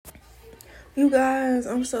You guys,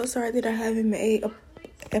 I'm so sorry that I haven't made a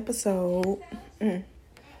episode in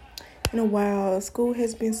a while. School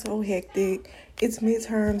has been so hectic. It's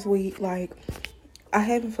midterms week. Like, I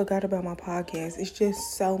haven't forgot about my podcast. It's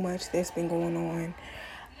just so much that's been going on.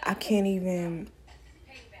 I can't even.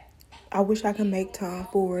 I wish I could make time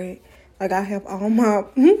for it. Like, I have all my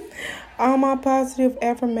all my positive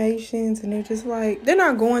affirmations, and they're just like they're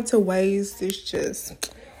not going to waste. It's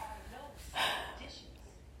just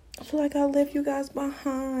I feel like I left you guys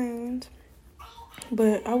behind.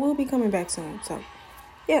 But I will be coming back soon. So,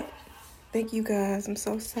 yeah. Thank you guys. I'm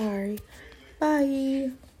so sorry.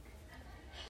 Bye.